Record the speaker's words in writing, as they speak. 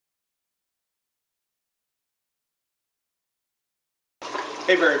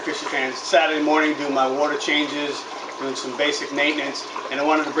Hey Very Fishe fans, Saturday morning doing my water changes, doing some basic maintenance, and I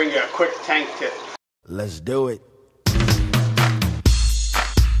wanted to bring you a quick tank tip. Let's do it.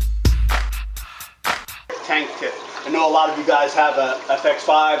 Tank tip. I know a lot of you guys have a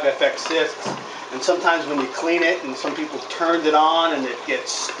FX5, FX6, and sometimes when you clean it and some people turned it on and it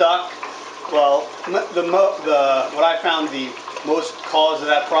gets stuck. Well, what I found the most cause of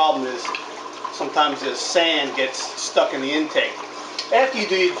that problem is sometimes the sand gets stuck in the intake. After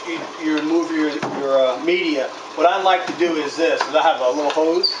you remove your media, what I like to do is this, is I have a little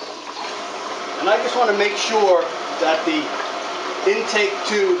hose, and I just want to make sure that the intake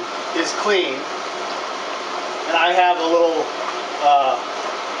tube is clean, and I have a little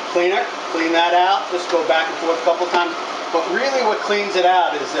cleaner, clean that out, just go back and forth a couple times, but really what cleans it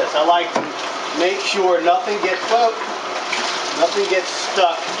out is this. I like to make sure nothing gets stuck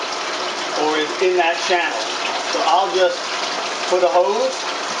or is in that channel. So I'll just put a hose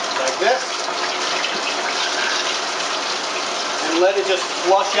like this and let it just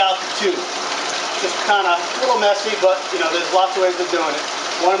flush out the tube. Just kind of a little messy, but you know, there's lots of ways of doing it.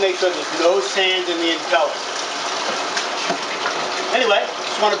 You want to make sure there's no sand in the impeller. Anyway,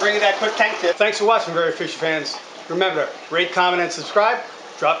 just want to bring you that quick tank tip. Thanks for watching, Very Fishe fans. Remember, rate, comment, and subscribe.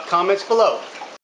 Drop comments below.